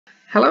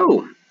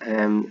Hello,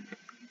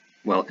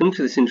 welcome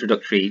to this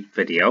introductory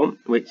video,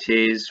 which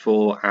is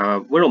for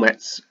our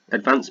Wirral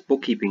Advanced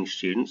Bookkeeping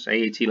students,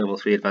 AAT Level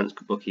 3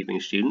 Advanced Bookkeeping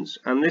students,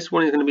 and this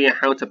one is going to be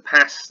how to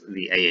pass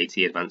the AAT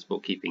Advanced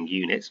Bookkeeping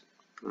unit.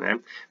 We're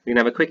going to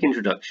have a quick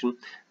introduction,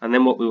 and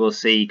then what we will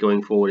see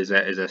going forward is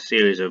a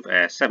series of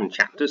 7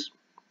 chapters,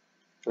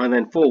 and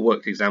then 4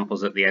 worked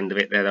examples at the end of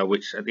it there,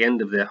 which at the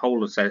end of the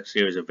whole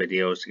series of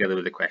videos together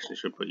with the questions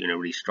should put you in a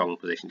really strong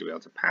position to be able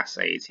to pass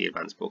AAT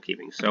Advanced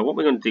Bookkeeping. So what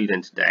we're going to do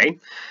then today,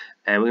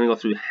 we're going to go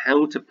through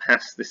how to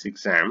pass this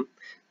exam.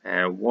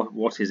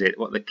 What is it?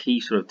 What are the key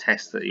sort of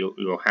tests that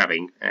you're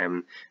having?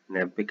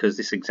 Because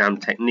this exam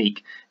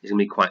technique is going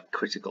to be quite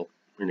critical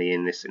really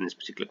in this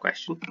particular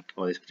question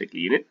or this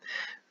particular unit.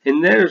 In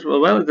there as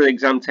well as the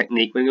exam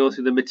technique, we're going to go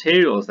through the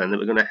materials then that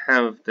we're going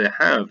to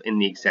have in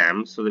the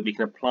exam so that we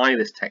can apply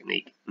this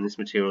technique. And this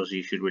materials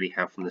you should really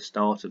have from the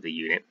start of the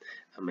unit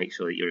and make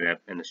sure that you're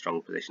in a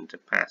strong position to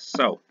pass.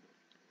 So,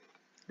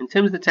 in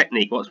terms of the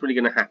technique, what's really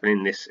going to happen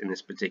in this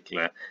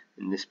particular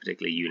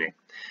unit?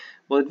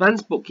 Well,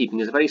 advanced bookkeeping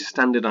is a very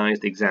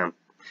standardized exam.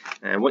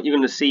 What you're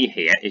going to see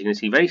here is you're going to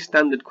see very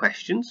standard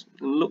questions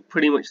and look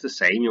pretty much the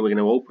same. We're going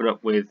to open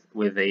up with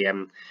what's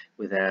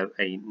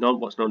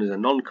known as a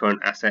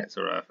non-current assets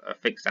or a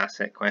fixed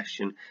asset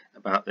question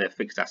about the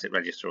fixed asset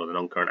register or the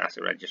non-current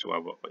asset register,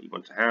 what you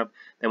want to have.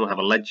 Then we'll have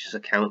a ledger's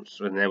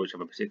accounts in there, which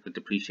have a particular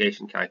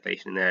depreciation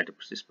calculation in there,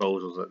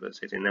 disposals that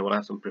sit in there. We'll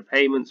have some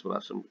prepayments, we'll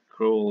have some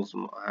accruals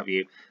and what have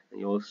you. And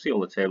you'll see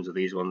all the terms of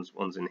these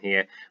ones in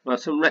here. We'll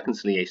have some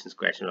reconciliations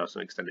questions, we'll have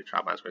some extended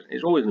trial balance questions.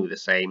 It's always going to be the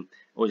same,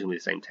 always going to be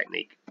the same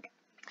technique.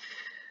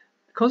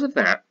 Because of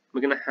that,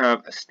 we're going to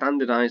have a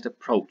standardized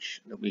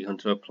approach that we're going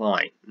to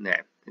apply. Now,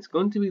 it's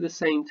going to be the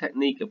same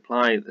technique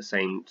applied at the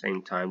same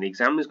time. The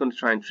examiner is going to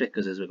try and trick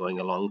us as we're going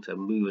along to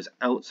move us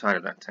outside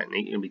of that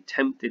technique. You're going to be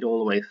tempted all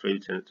the way through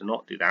to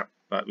not do that,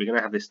 but we're going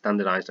to have this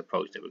standardized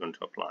approach that we're going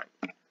to apply.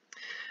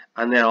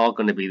 And there are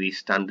going to be these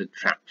standard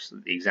traps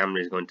that the examiner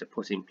is going to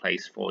put in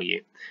place for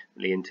you,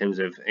 really, in terms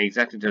of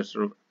exactly to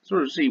sort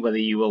of see whether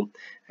you will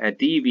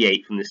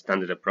deviate from this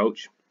standard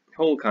approach.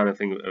 Whole kind of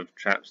thing of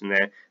traps in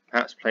there.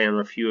 Perhaps play on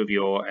a few of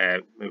your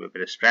maybe a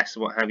bit of stress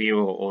or what have you,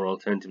 or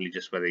alternatively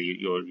just whether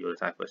you're the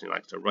type of person who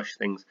likes to rush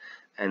things.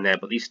 And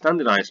but these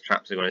standardized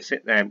traps are going to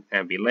sit there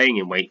and be laying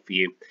in wait for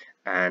you,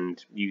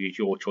 and you use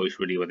your choice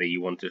really whether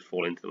you want to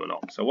fall into them or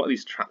not. So what are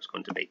these traps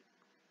going to be?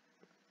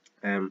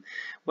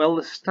 Well,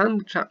 the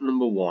standard trap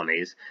number 1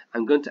 is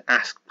I'm going to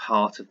ask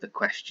part of the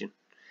question.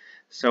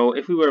 So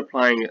if we were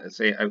applying,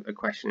 say, a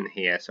question in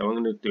here, so what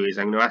I'm going to do is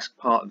I'm going to ask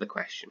part of the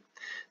question.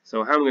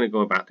 So how am I going to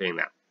go about doing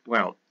that?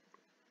 Well,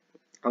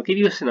 I'll give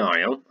you a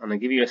scenario and I'll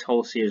give you a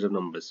whole series of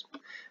numbers.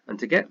 And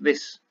to get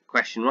this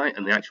question right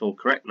and the actual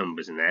correct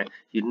numbers in there,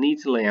 you'd need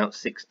to lay out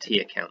 6 T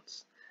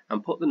accounts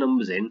and put the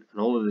numbers in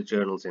and all of the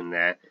journals in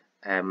there,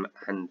 and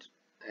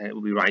it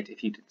will be right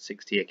if you did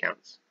 6 T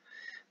accounts.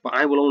 But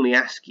I will only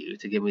ask you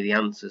to give me the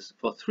answers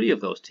for 3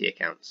 of those T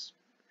accounts.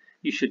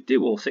 You should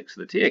do all 6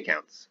 of the T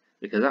accounts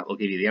because that will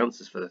give you the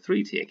answers for the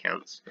 3 T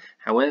accounts.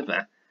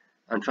 However,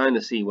 I'm trying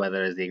to see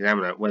whether, as the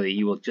examiner, whether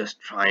you will just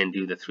try and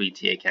do the 3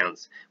 T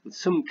accounts with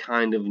some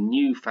kind of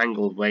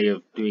newfangled way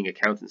of doing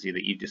accountancy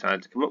that you've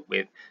decided to come up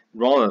with,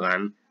 rather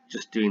than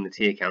just doing the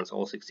T accounts,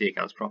 all 6 T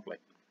accounts properly.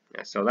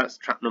 Yeah, so that's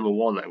trap number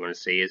 1 that I'm going to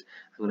see is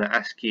I'm going to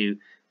ask you,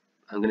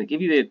 I'm going to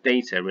give you the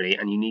data really,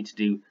 and you need to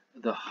do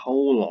the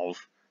whole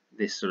of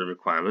this sort of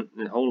requirement,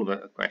 the whole of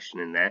a question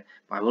in there,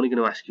 but I'm only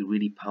going to ask you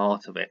really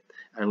part of it,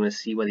 and I'm going to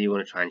see whether you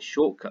want to try and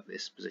shortcut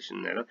this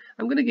position there.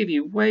 I'm going to give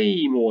you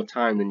way more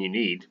time than you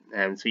need,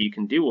 and so you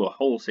can do a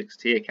whole 6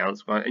 T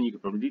accounts, and you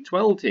could probably do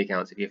 12 T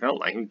accounts if you felt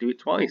like. You could do it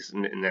twice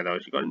in there, though.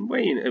 You've got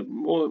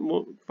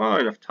far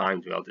enough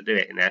time to be able to do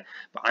it in there,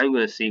 but I'm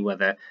going to see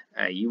whether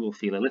you will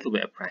feel a little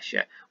bit of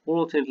pressure, or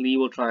alternatively you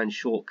will try and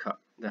shortcut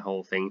the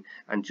whole thing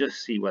and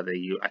just see whether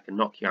I can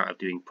knock you out of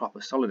doing proper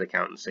solid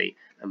accountancy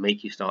and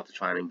make you start to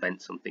try and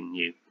invent something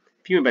new.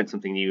 If you invent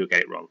something new, you'll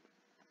get it wrong.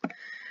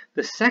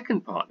 The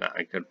second part that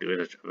I could do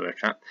as a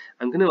trap,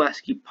 I'm going to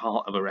ask you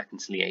part of a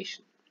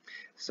reconciliation.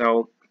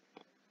 So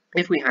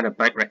if we had a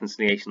bank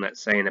reconciliation,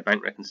 let's say, and a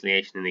bank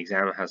reconciliation in the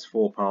exam has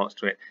 4 parts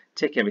to it,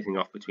 tick everything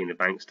off between the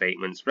bank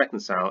statements,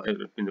 reconcile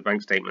in the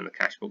bank statement and the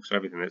cash book, so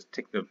everything that's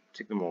tick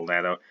them all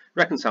there though,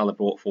 reconcile the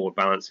brought forward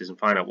balances and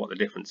find out what the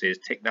difference is,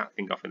 tick that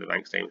thing off in the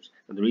bank statements.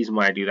 And the reason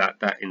why I do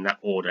that in that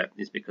order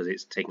is because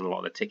it's taking a lot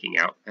of the ticking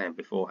out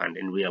beforehand.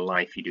 In real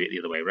life you do it the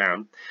other way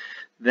around.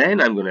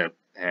 Then I'm going to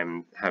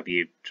have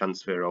you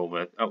transfer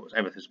over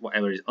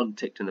whatever is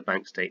unticked in the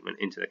bank statement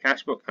into the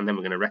cash book, and then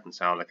we're going to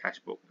reconcile the cash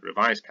book, the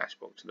revised cash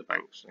book, to the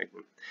bank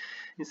statement.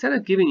 Instead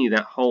of giving you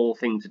that whole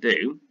thing to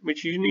do,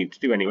 which you need to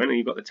do anyway, and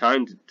you've got the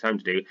time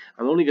to do,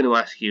 I'm only going to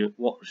ask you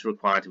what's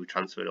required to be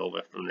transferred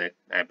over from the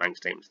bank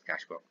statement to the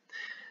cash book,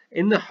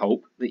 in the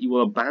hope that you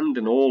will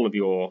abandon all of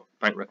your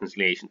bank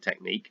reconciliation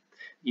technique.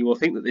 You will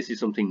think that this is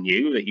something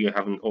new that you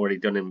haven't already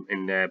done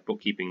in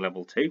bookkeeping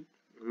level 2,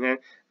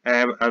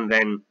 and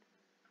then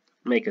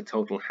make a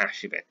total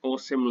hash of it. Or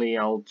similarly,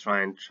 I'll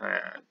try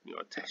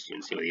test you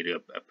and see whether you do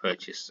a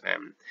purchase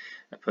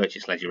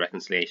ledger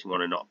reconciliation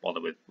one and not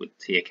bother with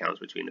T accounts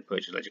between the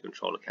purchase ledger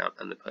control account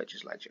and the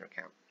purchase ledger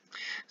account.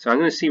 So I'm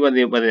going to see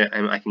whether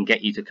I can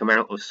get you to come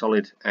out of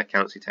solid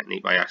accountancy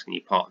technique by asking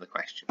you part of the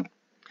question.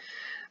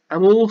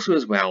 I'm also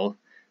as well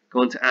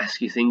going to ask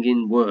you things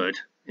in Word,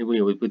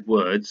 with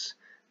words,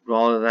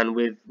 rather than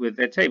with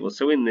their tables.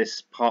 So in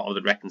this part of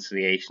the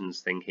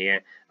reconciliations thing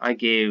here, I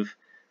give,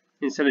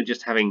 instead of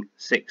just having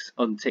 6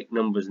 unticked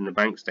numbers in the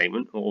bank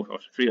statement, or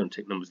 3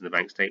 unticked numbers in the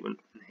bank statement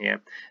here,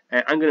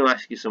 I'm going to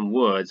ask you some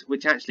words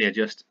which actually are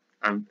just,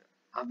 have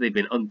they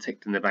been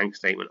unticked in the bank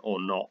statement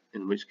or not,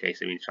 in which case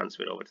they've been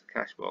transferred over to the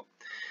cash book.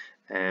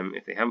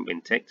 If they haven't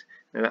been ticked,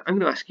 then I'm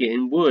going to ask you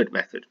in Word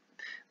method,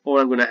 or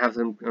I'm going to have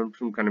them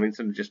from kind of,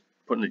 instead of just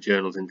putting the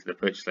journals into the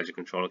purchase ledger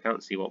control account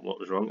and see what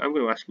was wrong, I'm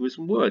going to ask you with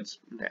some words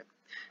there.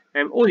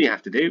 All you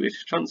have to do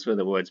is transfer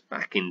the words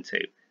back into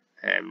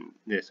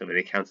the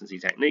accountancy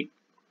technique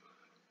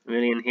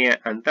really in here,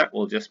 and that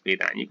will just be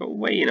that. And you've got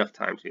way enough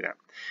time to do that.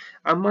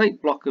 I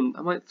might block them.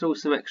 I might throw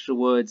some extra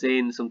words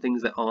in, some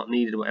things that aren't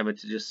needed or whatever,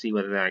 to just see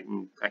whether I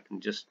can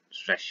just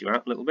stress you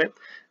out a little bit.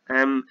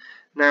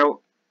 Now,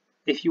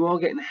 if you are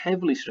getting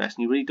heavily stressed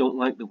and you really don't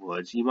like the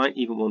words, you might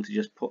even want to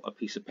just put a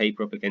piece of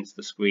paper up against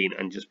the screen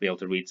and just be able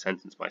to read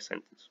sentence by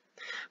sentence.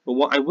 But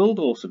what I will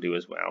also do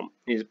as well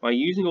is, by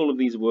using all of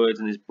these words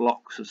and these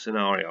blocks of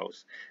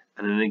scenarios,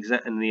 and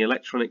in the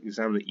electronic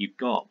exam that you've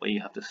got, where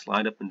you have to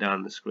slide up and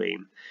down the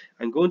screen,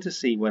 I'm going to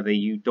see whether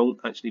you don't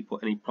actually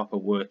put any proper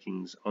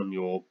workings on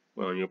your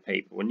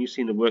paper. When you've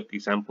seen the worked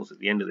examples at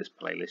the end of this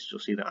playlist, you'll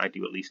see that I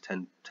do at least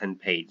 10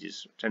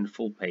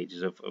 full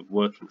pages of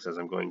workings as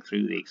I'm going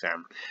through the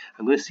exam.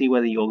 I'm going to see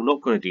whether you're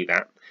not going to do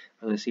that.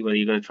 I'm going to see whether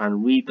you're going to try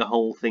and read the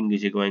whole thing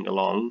as you're going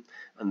along,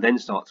 and then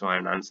start to try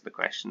and answer the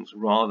questions,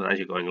 rather than as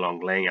you're going along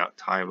laying out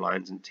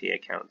timelines and T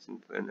accounts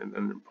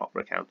and proper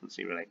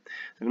accountancy really.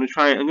 So I'm going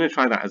to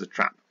try that as a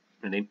trap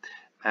really.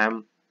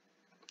 So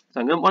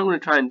what I'm going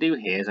to try and do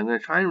here is I'm going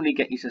to try and really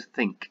get you to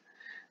think.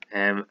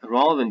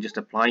 Rather than just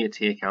apply your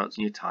T accounts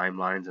and your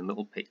timelines and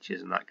little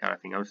pictures and that kind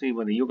of thing. I'm seeing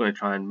whether you're going to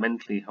try and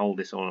mentally hold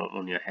this all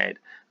on your head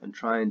and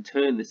try and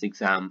turn this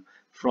exam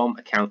from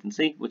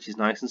accountancy, which is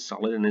nice and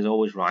solid and is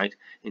always right,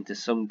 into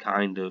some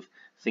kind of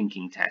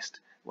thinking test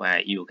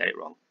where you'll get it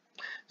wrong.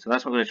 So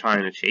that's what I'm going to try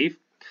and achieve.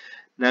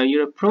 Now,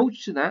 your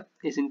approach to that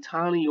is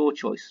entirely your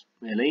choice,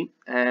 really.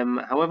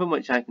 However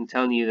much I can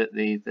tell you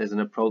that there's an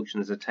approach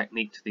and there's a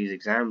technique to these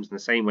exams, in the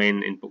same way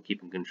in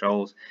bookkeeping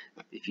controls.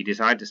 If you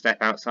decide to step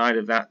outside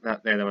of that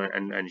there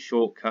and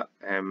shortcut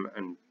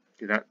and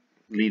do that,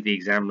 leave the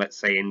exam, let's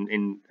say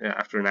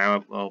after an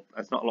hour, well,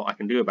 that's not a lot I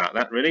can do about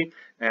that, really.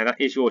 That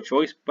is your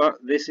choice, but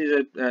this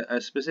is a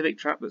specific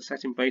trap that's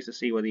set in place to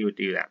see whether you would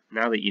do that.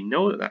 Now that you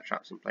know that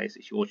trap's in place,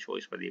 it's your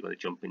choice whether you're going to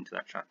jump into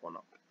that trap or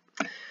not.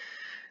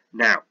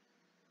 Now,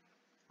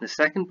 the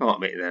second part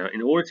of it, though,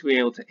 in order to be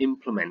able to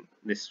implement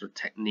this sort of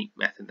technique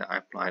method that I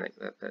apply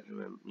that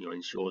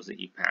ensures that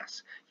you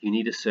pass, you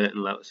need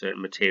certain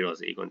materials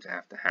that you're going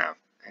to have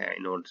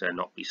in order to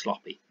not be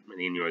sloppy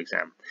in your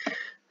exam.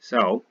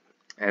 So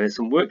there's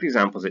some worked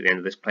examples at the end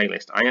of this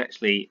playlist. I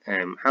actually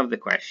have the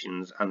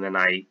questions, and then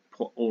I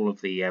put all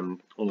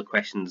the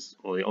questions,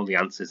 all the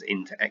answers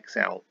into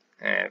Excel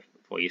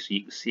for you, so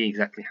you can see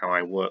exactly how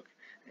I work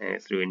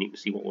through, and you can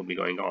see what will be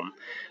going on.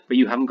 But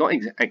you haven't got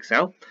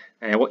Excel.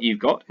 What you've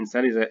got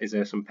instead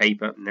is some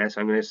paper. Now, so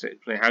I'm going to say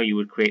how you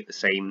would create the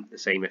same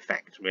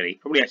effect. Really,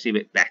 probably actually a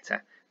bit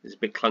better. It's a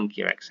bit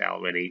clunkier Excel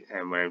really,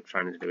 when I'm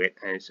trying to do it,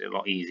 and it's a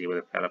lot easier with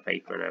a pad of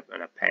paper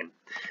and a pen.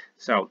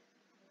 So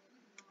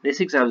this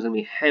exam is going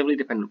to be heavily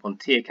dependent upon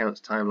T accounts,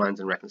 timelines,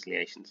 and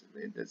reconciliations.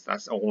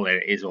 That's all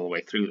it is all the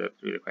way through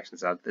the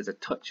questions. There's a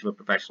touch of a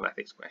professional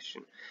ethics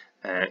question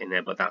in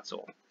there, but that's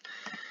all.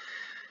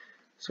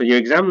 So your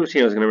exam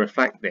material is going to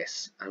reflect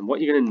this, and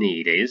what you're going to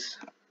need is,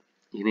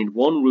 you need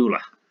one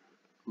ruler,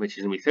 which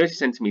is going to be 30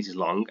 centimeters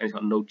long, and it's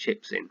got no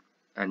chips in.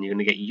 And you're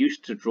going to get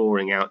used to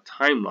drawing out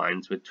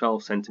timelines with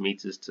 12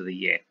 centimeters to the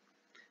year.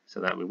 So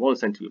that will be 1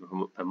 centimeter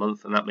per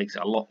month, and that makes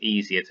it a lot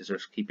easier to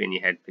sort of keep in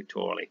your head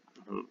pictorially.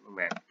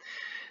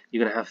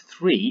 You're going to have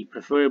 3,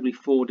 preferably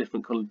 4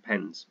 different coloured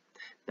pens.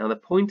 Now the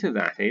point of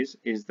that is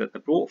that the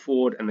brought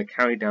forward and the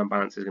carried down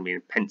balance is going to be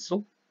in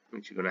pencil,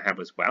 which you're going to have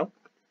as well.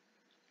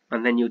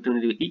 And then you're going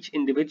to do each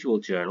individual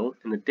journal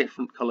in a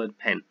different coloured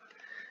pen.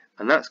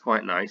 And that's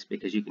quite nice,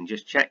 because you can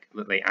just check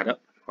that they add up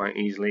quite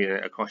easily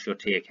across your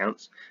T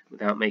accounts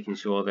without making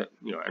sure that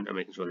you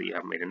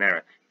haven't made an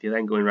error. If you're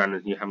then going around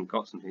and you haven't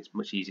got something, it's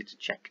much easier to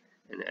check,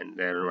 and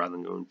rather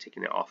than going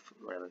ticking it off.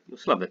 Well, you'll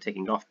still have the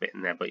ticking off bit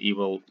in there, but you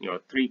will,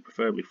 3,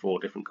 preferably 4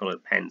 different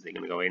coloured pens that are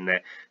going to go in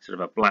there, sort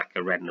of a black,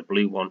 a red, and a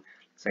blue one.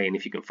 Saying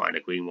if you can find a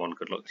green one,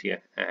 good luck to you,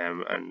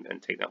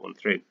 and take that one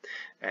through.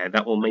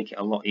 That will make it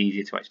a lot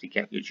easier to actually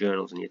get your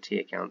journals and your T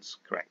accounts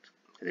correct,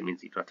 because it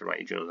means you don't have to write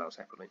your journals out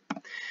separately.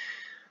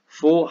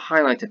 4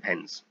 highlighter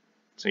pens.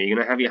 So you're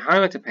going to have your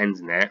highlighter pens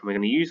in there, and we're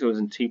going to use those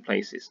in 2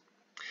 places.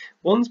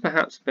 One's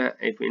perhaps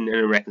if in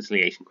a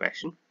reconciliation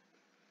question,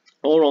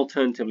 Or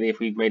alternatively, if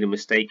we've made a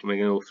mistake and we're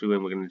going to go through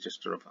and we're going to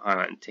just sort of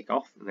highlight and tick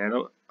off, and then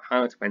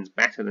highlight a pen's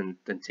better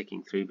than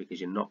ticking through, because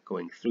you're not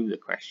going through the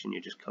question,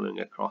 you're just colouring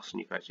across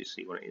and you can actually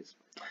see what it is.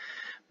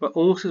 But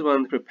also as well,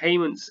 in the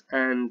prepayments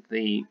and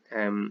the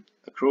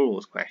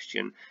accruals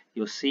question,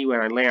 you'll see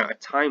where I lay out a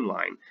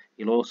timeline.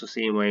 You'll also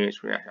see in where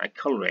I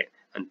colour it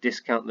and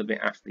discount the bit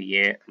after the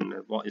year and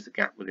what is the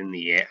gap within the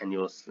year, and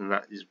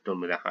that is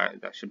done with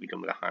that should be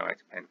done with a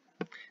highlighter pen.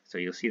 So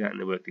you'll see that in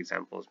the worked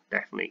examples.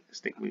 Definitely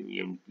stick with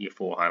your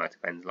 4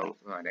 highlighter pens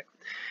alongside it.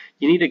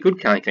 You need a good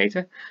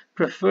calculator,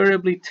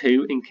 preferably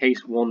 2 in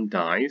case one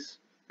dies.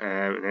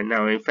 And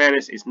now, in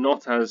fairness, it's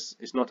not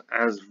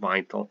as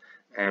vital.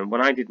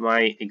 When I did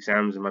my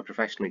exams and my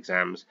professional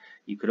exams,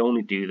 you could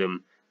only do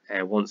them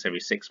once every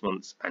 6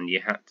 months, and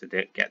you had to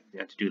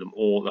do them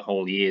all the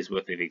whole year's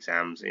worth of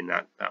exams in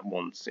that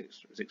one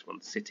 6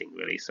 month sitting,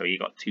 really. So you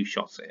got 2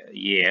 shots a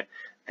year.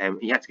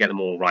 You had to get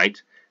them all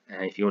right.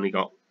 If you only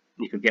got,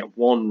 you could get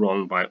one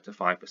wrong by up to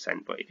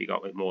 5%, but if you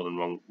got more than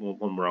one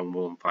wrong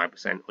more than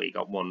 5%, or you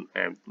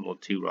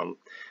got two wrong,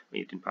 or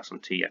you didn't pass on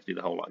 2, you have to do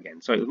the whole lot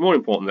again. So it was more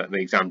important that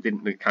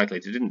the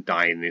calculator didn't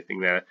die in the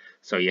thing there.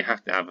 So you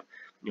have to have,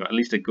 at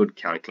least a good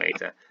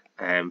calculator,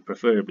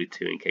 preferably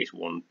 2 in case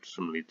one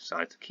suddenly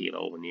decides to keel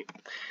over on you.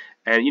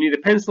 You need a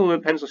pencil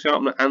and a pencil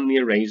sharpener and the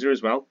eraser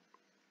as well.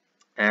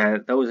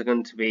 Those are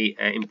going to be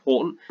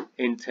important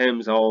in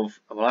terms of,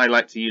 well, I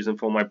like to use them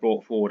for my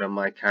brought forward and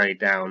my carried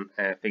down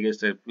figures,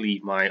 to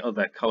leave my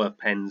other colour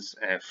pens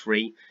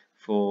free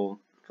for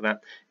that.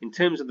 In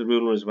terms of the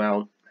ruler as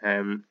well,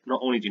 not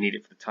only do you need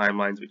it for the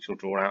timelines, which will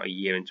draw out a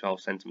year in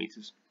 12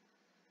 centimetres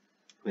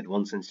with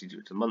 1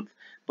 centimetre a month,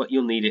 but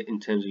you'll need it in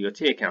terms of your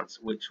T accounts,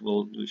 which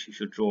you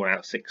should draw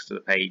out 6 to the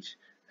page.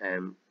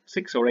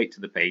 6 or 8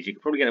 to the page. You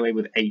could probably get away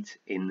with 8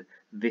 in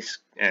this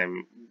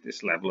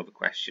level of a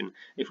question.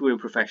 If we're in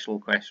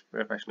professional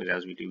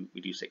exams, we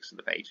do 6 to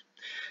the page.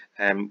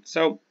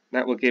 So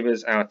that will give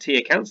us our T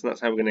accounts, and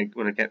that's how we're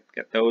going to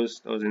get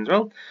those in as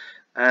well.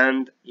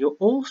 And you're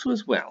also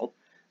as well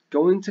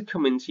going to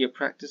come into your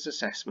practice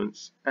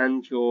assessments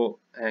and your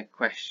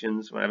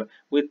questions, whatever,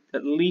 with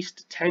at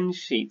least 10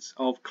 sheets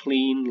of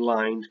clean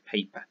lined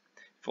paper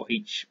for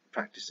each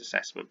practice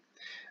assessment.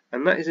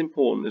 And that is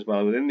important as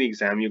well. Within the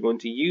exam, you're going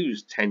to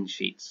use 10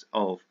 sheets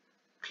of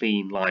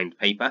clean lined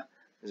paper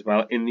as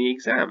well in the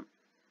exam.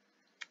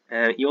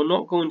 You're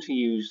not going to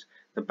use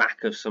the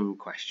back of some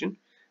question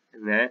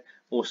in there,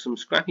 or some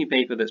scrappy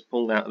paper that's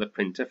pulled out of the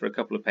printer for a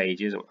couple of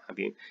pages, or what have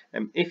you.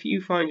 If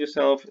you find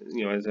yourself,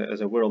 as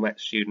a Wirral Met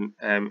student,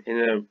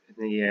 in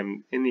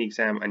the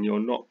exam, and you're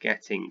not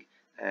getting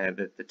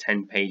the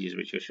 10 pages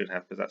which you should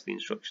have, because that's the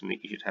instruction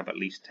that you should have at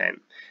least 10,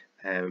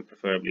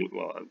 preferably,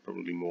 well, and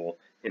probably more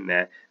in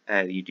there,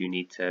 you do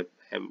need to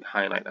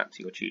highlight that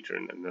to your tutor,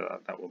 and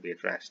that will be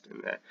addressed in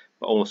there.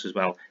 But also as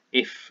well,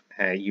 if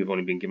you've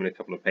only been given a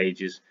couple of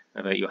pages,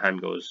 your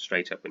hand goes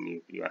straight up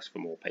and you ask for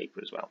more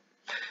paper as well.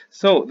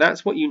 So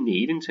that's what you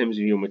need in terms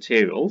of your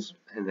materials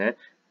in there.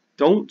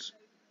 Don't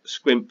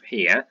scrimp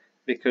here,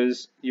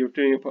 because you're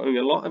putting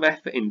a lot of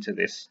effort into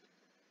this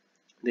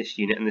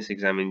unit and this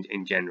exam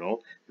in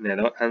general,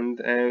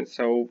 and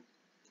so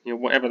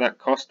whatever that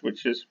cost,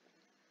 which is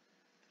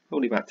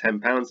probably about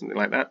 £10, something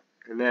like that,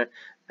 and there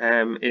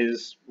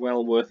is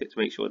well worth it to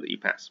make sure that you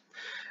pass.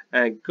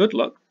 Good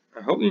luck.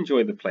 I hope you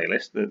enjoyed the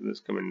playlist that's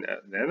coming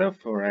there now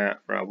for our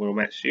Wirral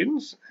Met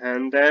students,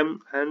 and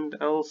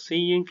I'll see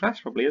you in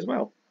class probably as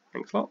well.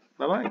 Thanks a lot.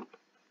 Bye bye.